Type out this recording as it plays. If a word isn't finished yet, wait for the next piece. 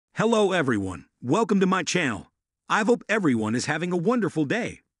Hello everyone, welcome to my channel. I hope everyone is having a wonderful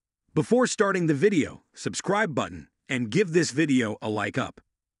day. Before starting the video, subscribe button and give this video a like up.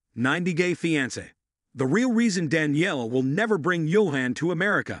 90-Day Fiancé. The real reason Daniele will never bring Yohan to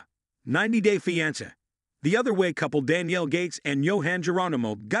America. 90-Day Fiancé. The other way couple Daniele Gates and Yohan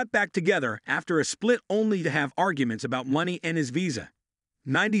Geronimo got back together after a split only to have arguments about money and his visa.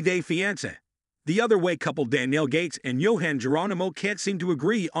 90-Day Fiancé. The other way couple Daniele Gates and Yohan Geronimo can't seem to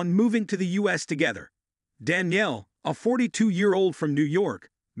agree on moving to the U.S. together. Daniele, a 42-year-old from New York,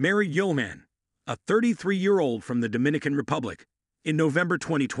 married Yohan, a 33-year-old from the Dominican Republic, in November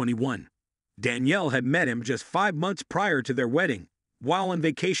 2021. Daniele had met him just 5 months prior to their wedding, while on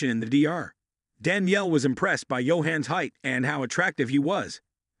vacation in the DR. Daniele was impressed by Yohan's height and how attractive he was.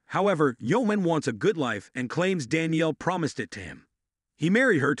 However, Yohan wants a good life and claims Daniele promised it to him. He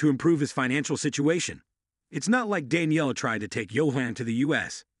married her to improve his financial situation. It's not like Daniele tried to take Yohan to the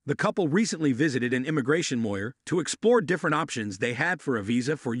U.S. The couple recently visited an immigration lawyer to explore different options they had for a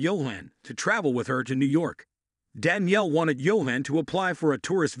visa for Yohan to travel with her to New York. Daniele wanted Yohan to apply for a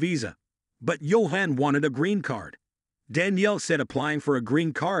tourist visa, but Yohan wanted a green card. Daniele said applying for a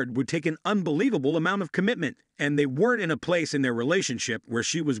green card would take an unbelievable amount of commitment, and they weren't in a place in their relationship where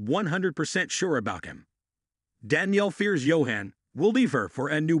she was 100% sure about him. Daniele fears Yohan will leave her for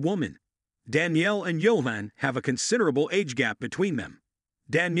a new woman. Daniele and Yohan have a considerable age gap between them.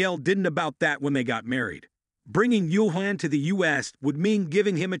 Daniele didn't about that when they got married. Bringing Yohan to the U.S. would mean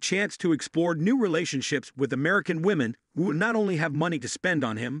giving him a chance to explore new relationships with American women who would not only have money to spend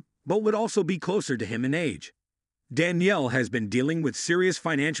on him, but would also be closer to him in age. Daniele has been dealing with serious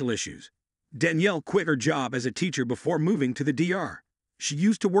financial issues. Daniele quit her job as a teacher before moving to the DR. She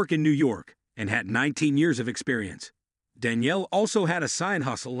used to work in New York and had 19 years of experience. Daniele also had a side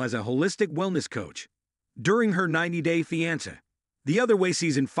hustle as a holistic wellness coach. During her 90-Day Fiancé, The Other Way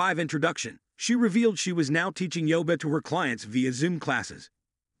Season 5 introduction, she revealed she was now teaching yoga to her clients via Zoom classes.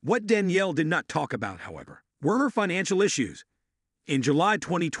 What Daniele did not talk about, however, were her financial issues. In July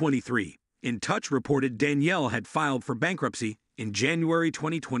 2023, In Touch reported Daniele had filed for bankruptcy in January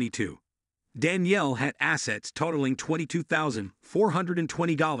 2022. Daniele had assets totaling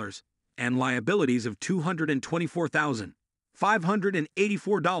 $22,420 and liabilities of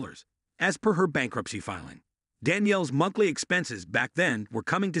 $224,584, as per her bankruptcy filing. Daniele's monthly expenses back then were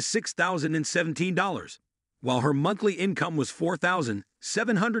coming to $6,017, while her monthly income was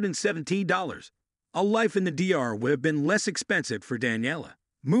 $4,717. A life in the DR would have been less expensive for Daniele.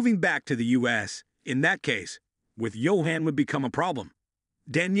 Moving back to the U.S., in that case, with Yohan would become a problem.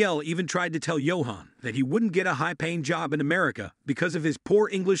 Daniele even tried to tell Yohan that he wouldn't get a high-paying job in America because of his poor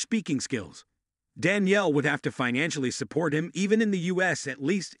English speaking skills. Daniele would have to financially support him even in the U.S., at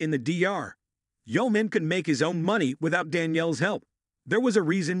least in the DR. Yohan could make his own money without Daniele's help. There was a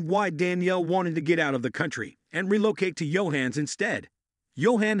reason why Daniele wanted to get out of the country and relocate to Yohan's instead.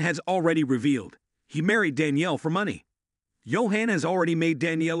 Yohan has already revealed he married Daniele for money. Yohan has already made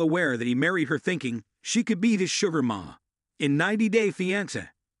Daniele aware that he married her thinking she could be his sugar mama. In 90-Day Fiancé,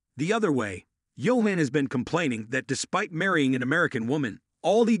 The Other Way, Yohan has been complaining that despite marrying an American woman,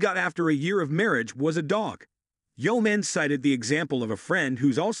 all he got after a year of marriage was a dog. Yohan cited the example of a friend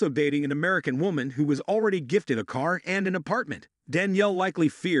who's also dating an American woman who was already gifted a car and an apartment. Daniele likely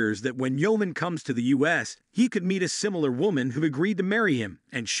fears that when Yohan comes to the U.S., he could meet a similar woman who agreed to marry him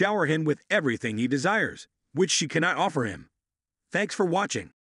and shower him with everything he desires, which she cannot offer him. Thanks for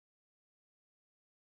watching.